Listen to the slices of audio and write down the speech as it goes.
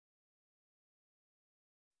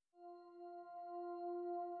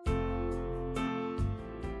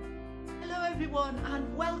everyone,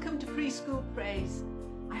 and welcome to Preschool Praise.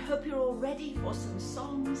 I hope you're all ready for some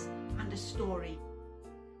songs and a story.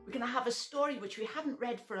 We're going to have a story which we haven't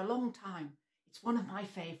read for a long time. It's one of my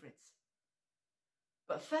favourites.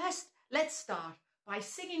 But first, let's start by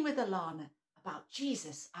singing with Alana about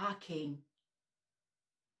Jesus, our King.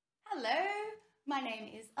 Hello, my name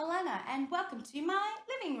is Alana and welcome to my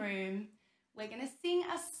living room. We're going to sing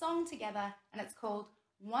a song together and it's called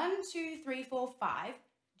 1, 2, 3, 4, 5,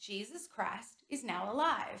 Jesus Christ is now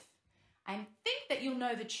alive. I think that you'll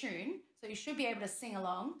know the tune, so you should be able to sing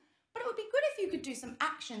along, but it would be good if you could do some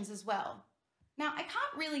actions as well. Now, I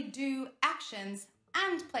can't really do actions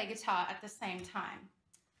and play guitar at the same time.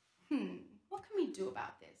 What can we do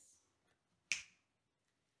about this?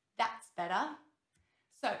 That's better.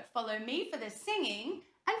 So follow me for the singing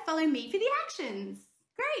and follow me for the actions.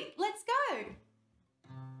 Great, let's go.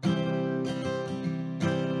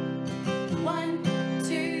 1,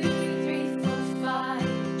 2, 3, 4, 5.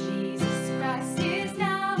 Jesus Christ is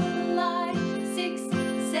now alive. 6,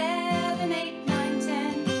 7, 8, 9,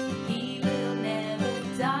 10. He will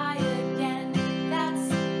never die again. That's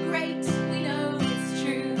great, we know it's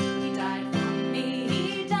true. He died for me,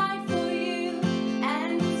 he died for you.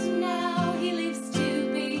 And now he lives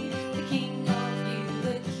to be the King of you,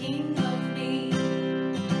 the King of me.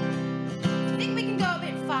 Think we can go a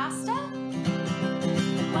bit faster?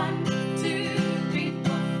 1, 2, 3,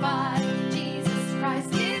 4, 5. Jesus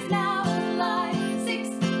Christ is now alive. 6,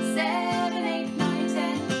 7, 8, 9,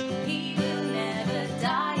 10. He will never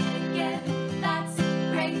die again. That's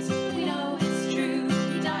great, we know it's true.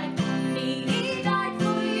 He died for me, he died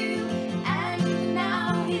for you. And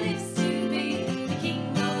now he lives to be the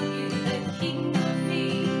King of you, the King of me.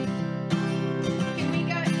 Can we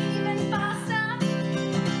go even faster?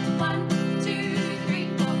 1, 2,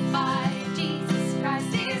 3, 4, 5. Jesus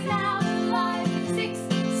Christ is now alive. 6,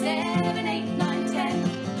 7, 8, 9, 10.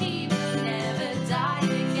 He will never die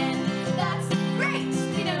again. That's great,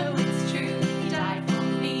 we know it's true. He died for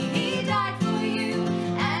me, he died for you.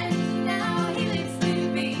 And now he lives to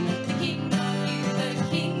be the King of you, the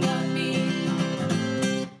King of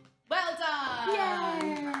me. Well done!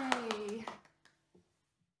 Yay!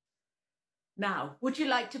 Now, would you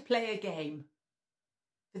like to play a game?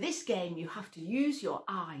 For this game, you have to use your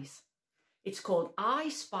eyes. It's called I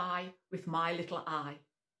Spy with My Little Eye.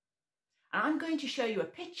 And I'm going to show you a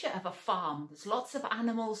picture of a farm. There's lots of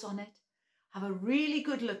animals on it. Have a really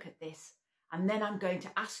good look at this, and then I'm going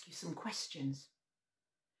to ask you some questions.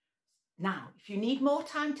 Now, if you need more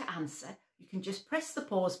time to answer, you can just press the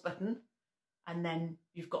pause button, and then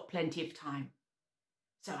you've got plenty of time.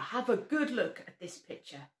 So have a good look at this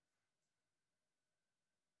picture.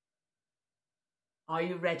 Are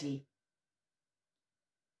you ready?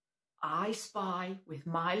 I spy with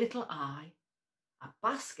my little eye a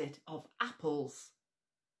basket of apples.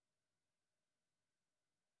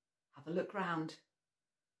 Have a look round.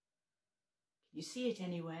 Can you see it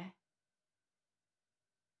anywhere?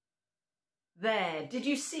 There, did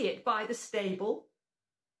you see it by the stable?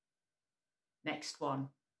 Next one.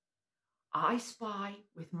 I spy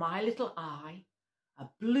with my little eye a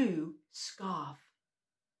blue scarf.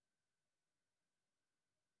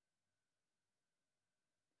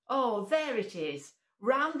 Oh, there it is,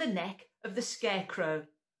 round the neck of the scarecrow.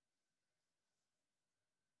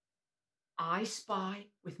 I spy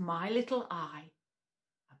with my little eye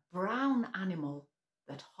a brown animal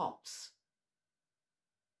that hops.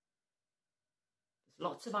 There's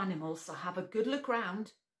lots of animals, so have a good look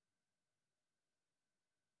round.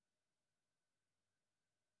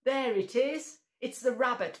 There it is, it's the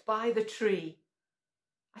rabbit by the tree.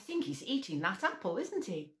 I think he's eating that apple, isn't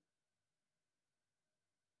he?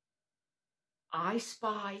 I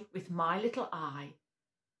spy with my little eye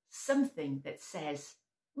something that says,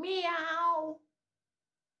 meow.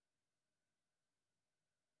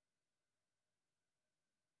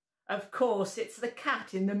 Of course, it's the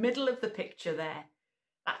cat in the middle of the picture there.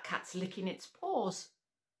 That cat's licking its paws.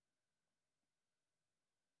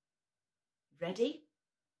 Ready?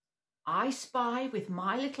 I spy with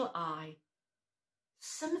my little eye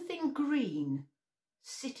something green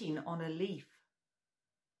sitting on a leaf.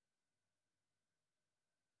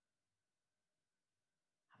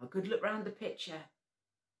 Have a good look round the picture.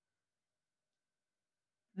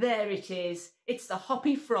 There it is. It's the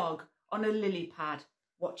hoppy frog on a lily pad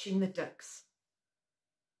watching the ducks.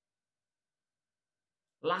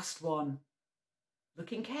 Last one.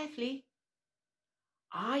 Looking carefully.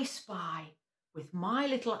 I spy with my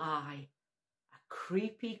little eye a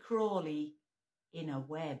creepy crawly in a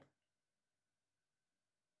web.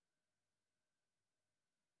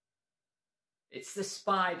 It's the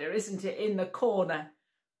spider, isn't it, in the corner?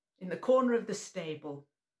 in the corner of the stable.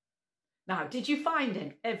 Now, did you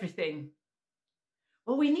find everything?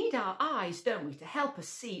 Well, we need our eyes, don't we, to help us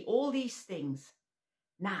see all these things.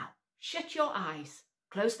 Now, shut your eyes,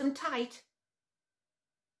 close them tight.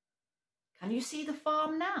 Can you see the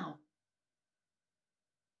farm now?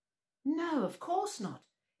 No, of course not.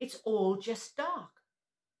 It's all just dark.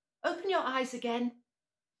 Open your eyes again,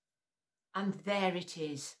 and there it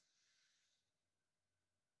is.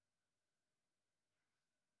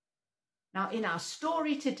 Now, in our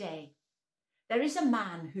story today, there is a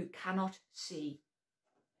man who cannot see.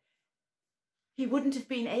 He wouldn't have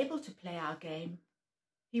been able to play our game.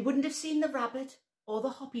 He wouldn't have seen the rabbit or the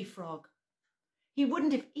hoppy frog. He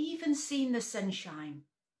wouldn't have even seen the sunshine.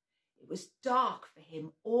 It was dark for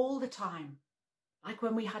him all the time, like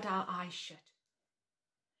when we had our eyes shut.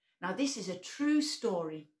 Now, this is a true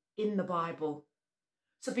story in the Bible.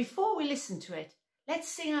 So before we listen to it, let's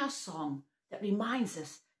sing our song that reminds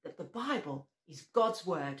us that the Bible is God's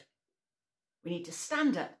word. We need to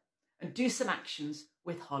stand up and do some actions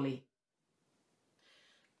with Holly.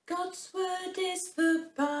 God's word is the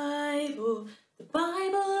Bible. The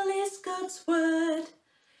Bible is God's word.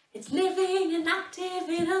 It's living and active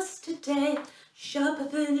in us today, sharper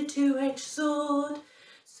than a two-edged sword.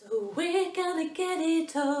 So we're gonna get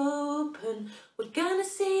it open. We're gonna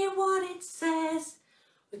see what it says.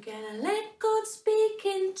 We're gonna let God speak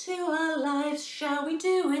into our lives. Shall we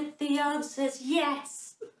do it? The answer's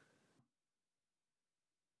yes.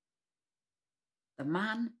 The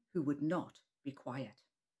man who would not be quiet.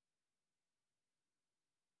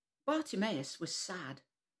 Bartimaeus was sad.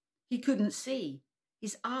 He couldn't see.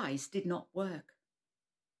 His eyes did not work.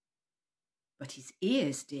 But his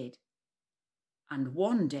ears did. And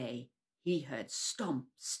one day he heard stomp,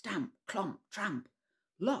 stamp, clomp, tramp,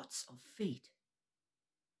 lots of feet.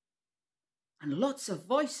 And lots of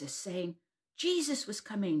voices saying, Jesus was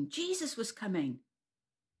coming, Jesus was coming.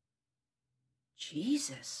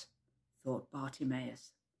 Jesus, thought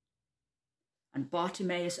Bartimaeus. And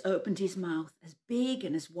Bartimaeus opened his mouth as big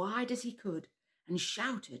and as wide as he could and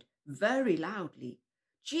shouted very loudly,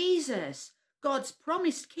 Jesus, God's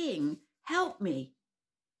promised king, help me.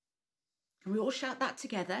 Can we all shout that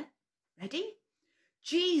together? Ready?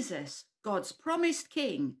 Jesus, God's promised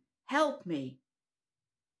king, help me.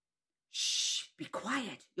 Shh, be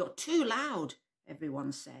quiet, you're too loud,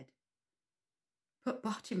 everyone said. But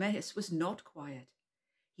Bartimaeus was not quiet.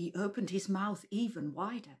 He opened his mouth even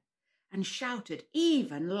wider and shouted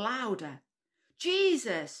even louder,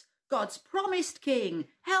 Jesus, God's promised king,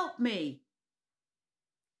 help me.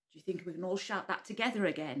 Do you think we can all shout that together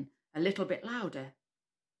again, a little bit louder?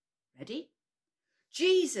 Ready?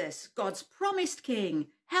 Jesus, God's promised king,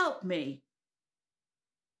 help me.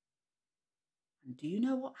 And do you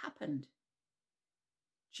know what happened?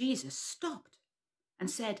 Jesus stopped and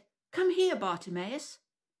said, come here, Bartimaeus.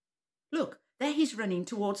 Look, there he's running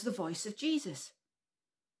towards the voice of Jesus.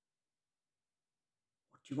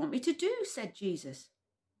 What do you want me to do? Said Jesus.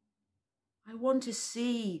 I want to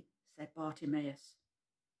see, said Bartimaeus.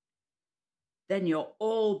 Then you're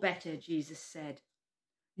all better, Jesus said.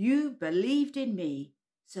 You believed in me,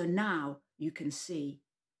 so now you can see.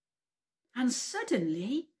 And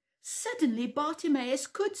suddenly Bartimaeus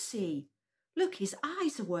could see. Look, his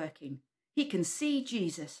eyes are working. He can see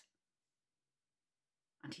Jesus.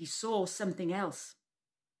 And he saw something else.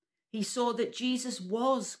 He saw that Jesus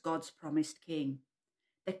was God's promised king,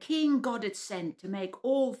 the king God had sent to make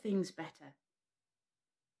all things better.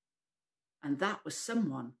 And that was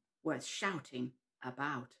someone worth shouting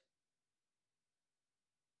about.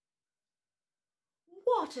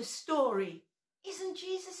 What a story! Isn't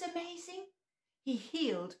Jesus amazing? He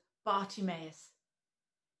healed Bartimaeus.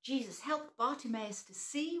 Jesus helped Bartimaeus to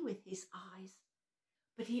see with his eyes,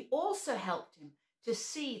 but he also helped him to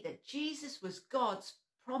see that Jesus was God's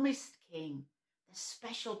promised king, the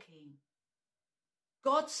special king,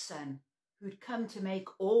 God's son who'd come to make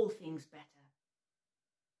all things better.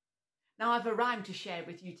 Now I've a rhyme to share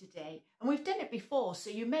with you today, and we've done it before, so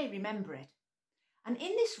you may remember it. And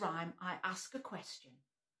in this rhyme, I ask a question.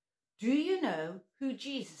 Do you know who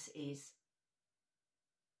Jesus is?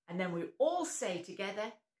 And then we all say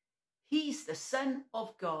together, he's the Son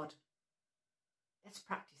of God. Let's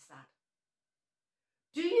practice that.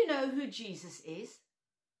 Do you know who Jesus is?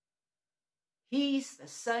 He's the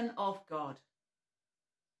Son of God.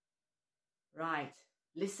 Right,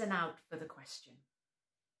 listen out for the question.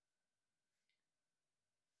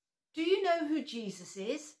 Do you know who Jesus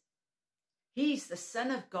is? He's the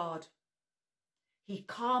Son of God. He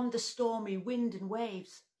calmed the stormy wind and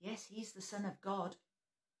waves. Yes, he's the Son of God.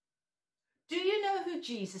 Do you know who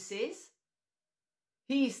Jesus is?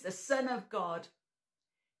 He's the Son of God.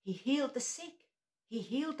 He healed the sick. He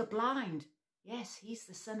healed the blind. Yes, he's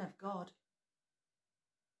the Son of God.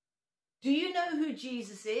 Do you know who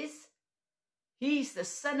Jesus is? He's the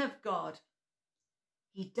Son of God.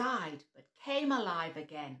 He died but came alive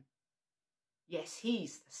again. Yes,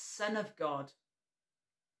 he's the Son of God.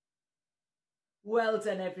 Well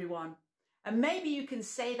done, everyone. And maybe you can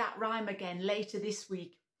say that rhyme again later this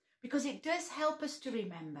week, because it does help us to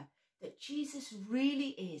remember that Jesus really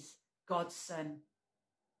is God's Son.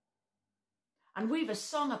 And we've a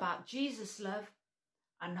song about Jesus' love,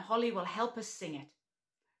 and Holly will help us sing it.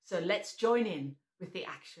 So let's join in with the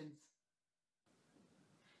actions.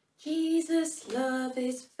 Jesus' love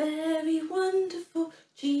is very wonderful.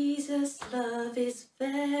 Jesus' love is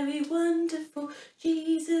very wonderful.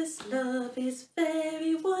 Jesus' love is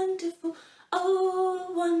very wonderful.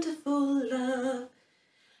 Oh, wonderful love.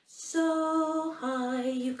 So high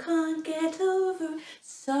you can't get over it.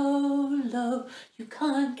 So low you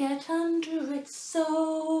can't get under it.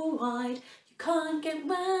 So wide you can't get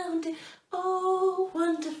round it. Oh,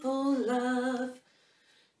 wonderful love.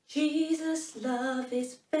 Jesus' love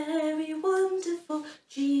is very wonderful.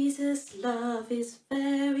 Jesus' love is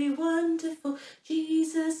very wonderful.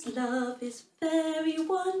 Jesus' love is very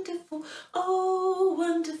wonderful. Oh,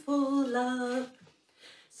 wonderful love.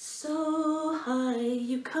 So high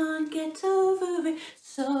you can't get over it.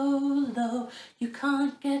 So low you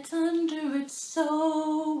can't get under it.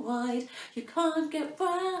 So wide you can't get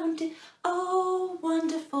round it. Oh,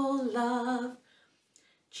 wonderful love.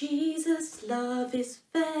 Jesus' love is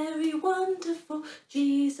very wonderful.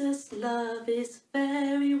 Jesus' love is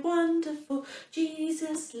very wonderful.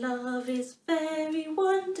 Jesus' love is very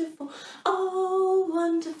wonderful. Oh,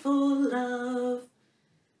 wonderful love.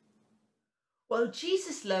 Well,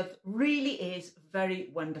 Jesus' love really is very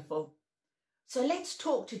wonderful. So let's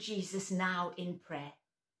talk to Jesus now in prayer.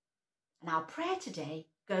 And our prayer today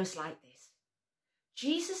goes like this.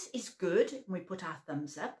 Jesus is good, and we put our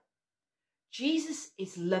thumbs up. Jesus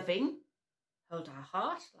is loving, hold our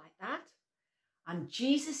heart like that. And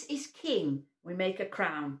Jesus is King, we make a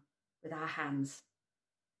crown with our hands.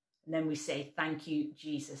 And then we say, thank you,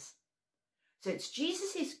 Jesus. So it's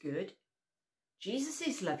Jesus is good, Jesus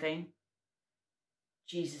is loving,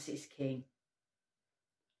 Jesus is King.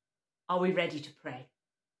 Are we ready to pray?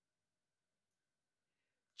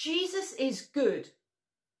 Jesus is good.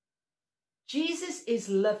 Jesus is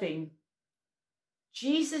loving.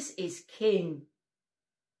 Jesus is King.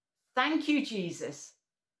 Thank you, Jesus.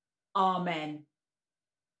 Amen.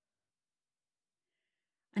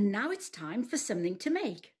 And now it's time for something to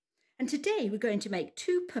make. And today we're going to make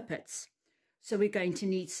 2 puppets. So we're going to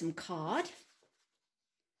need some card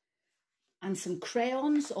and some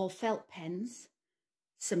crayons or felt pens,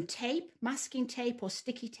 some tape, masking tape or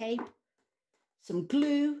sticky tape, some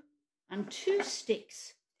glue and 2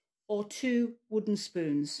 sticks or 2 wooden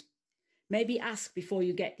spoons. Maybe ask before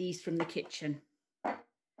you get these from the kitchen.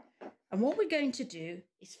 And what we're going to do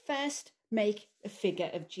is first make a figure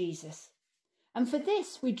of Jesus. And for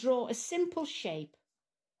this, we draw a simple shape.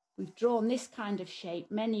 We've drawn this kind of shape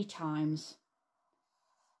many times,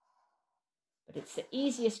 but it's the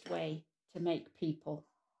easiest way to make people.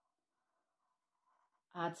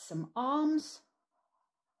 Add some arms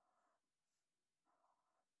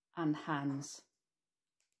and hands.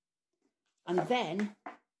 And then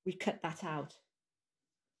we cut that out.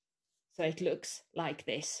 So it looks like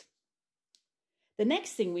this. The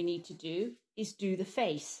next thing we need to do is do the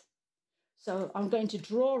face. So I'm going to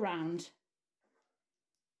draw around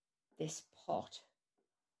this pot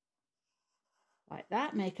like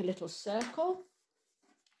that, make a little circle.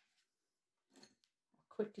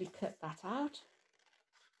 Quickly cut that out.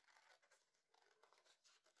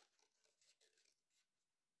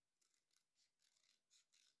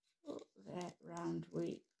 There, round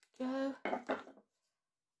we go.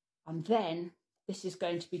 And then this is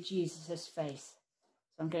going to be Jesus's face.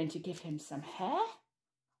 So I'm going to give him some hair,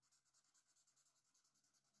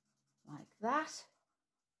 like that.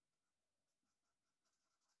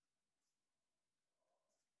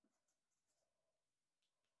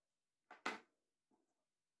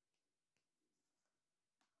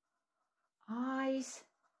 Eyes.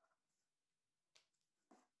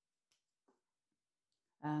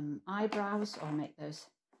 Eyebrows, I'll make those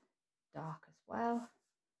dark as well.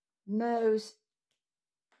 Nose,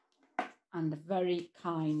 and a very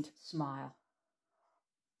kind smile.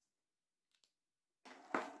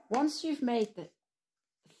 Once you've made the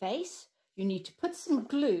face, you need to put some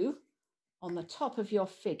glue on the top of your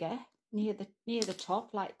figure, near the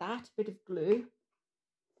top, like that, a bit of glue,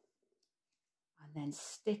 and then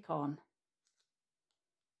stick on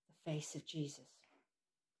the face of Jesus.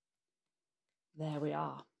 There we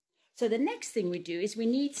are. So the next thing we do is we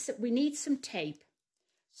need some tape.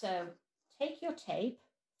 So take your tape,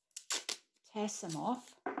 tear some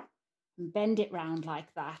off and bend it round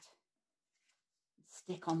like that.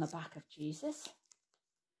 Stick on the back of Jesus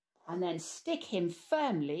and then stick him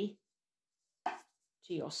firmly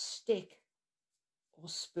to your stick or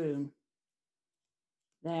spoon.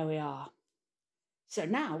 There we are. So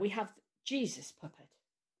now we have Jesus puppet.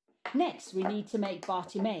 Next we need to make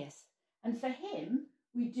Bartimaeus, and for him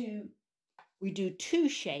we do two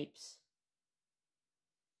shapes.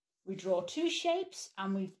 We draw two shapes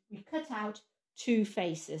and we cut out two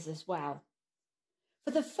faces as well.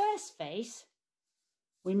 For the first face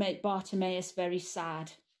we make Bartimaeus very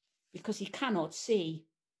sad because he cannot see.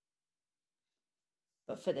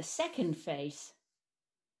 But for the second face,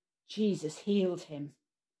 Jesus healed him.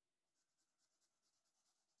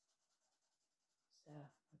 So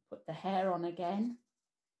I put the hair on again.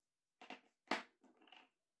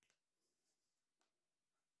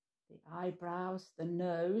 The eyebrows, the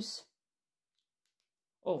nose.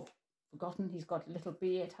 Oh, forgotten, he's got a little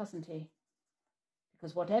beard, hasn't he?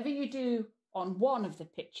 Because whatever you do on one of the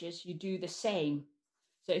pictures, you do the same.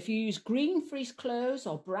 So if you use green for his clothes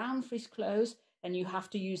or brown for his clothes, then you have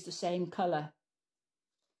to use the same colour.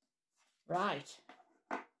 Right.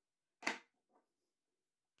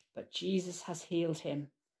 But Jesus has healed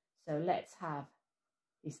him. So let's have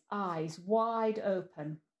his eyes wide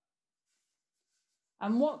open.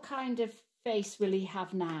 And what kind of face will he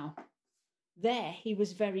have now? There, he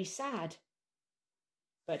was very sad.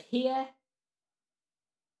 But here,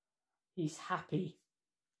 he's happy.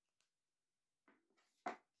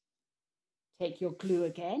 Take your glue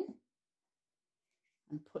again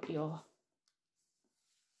and put your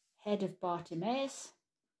head of Bartimaeus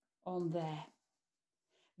on there.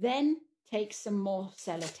 Then take some more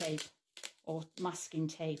sellotape or masking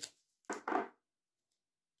tape.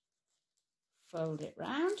 Fold it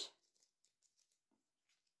round.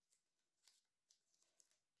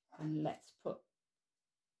 And let's put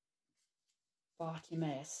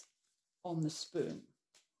Bartimaeus on the spoon.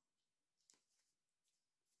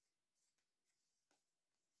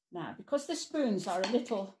 Now, because the spoons are a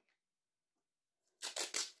little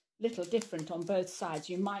different on both sides,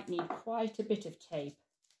 you might need quite a bit of tape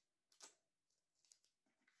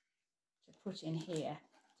to put in here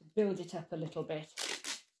to build it up a little bit,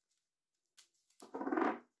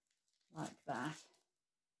 like that.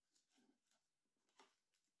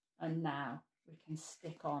 And now we can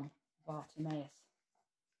stick on Bartimaeus.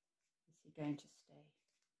 Is he going to stay?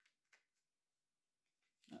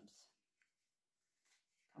 Oops.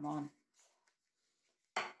 Come on.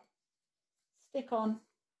 Stick on.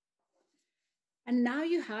 And now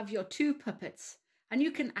you have your two puppets and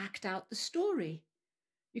you can act out the story.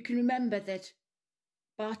 You can remember that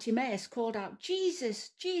Bartimaeus called out,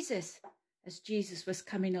 "Jesus, Jesus," as Jesus was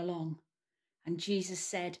coming along. And Jesus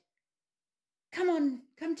said, "Come on,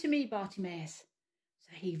 come to me, Bartimaeus."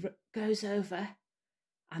 So he goes over,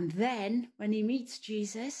 and then when he meets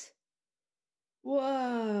Jesus,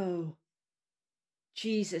 whoa,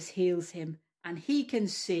 Jesus heals him and he can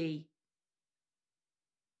see.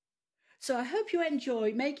 So I hope you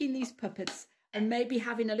enjoy making these puppets and maybe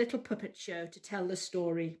having a little puppet show to tell the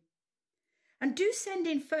story. And do send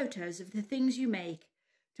in photos of the things you make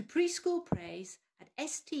to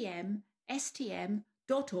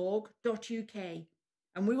preschoolpraise@stm.org.uk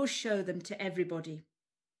and we will show them to everybody.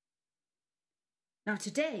 Now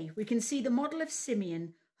today we can see the model of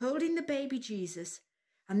Simeon holding the baby Jesus,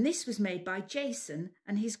 and this was made by Jason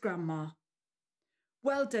and his grandma.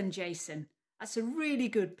 Well done, Jason. That's a really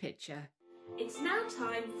good picture. It's now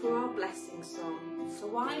time for our blessing song, so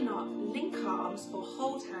why not link arms or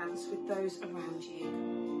hold hands with those around you.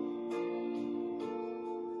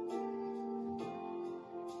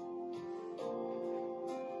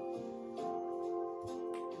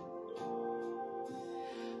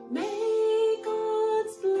 May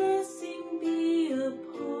God's blessing be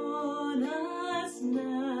upon us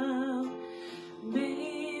now.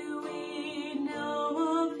 May we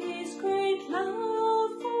know of his great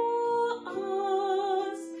love for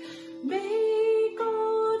us. May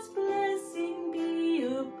God's blessing be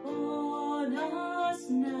upon us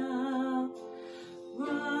now,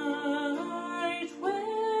 right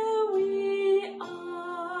where we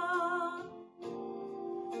are.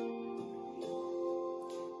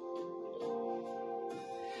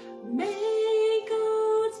 May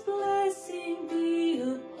God's blessing be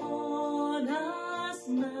upon us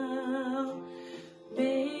now.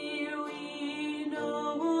 May we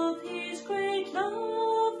know of his great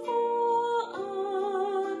love for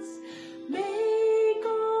us. May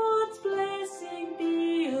God's blessing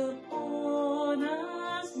be upon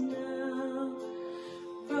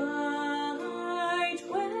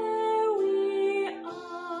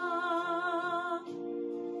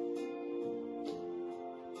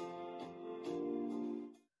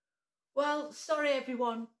Well, sorry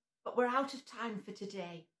everyone, but we're out of time for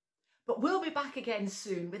today. But we'll be back again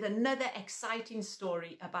soon with another exciting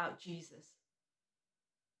story about Jesus.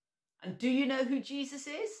 And do you know who Jesus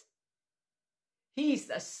is? He's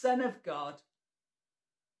the Son of God.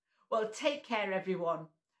 Well, take care everyone.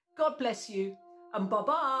 God bless you and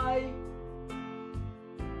bye-bye.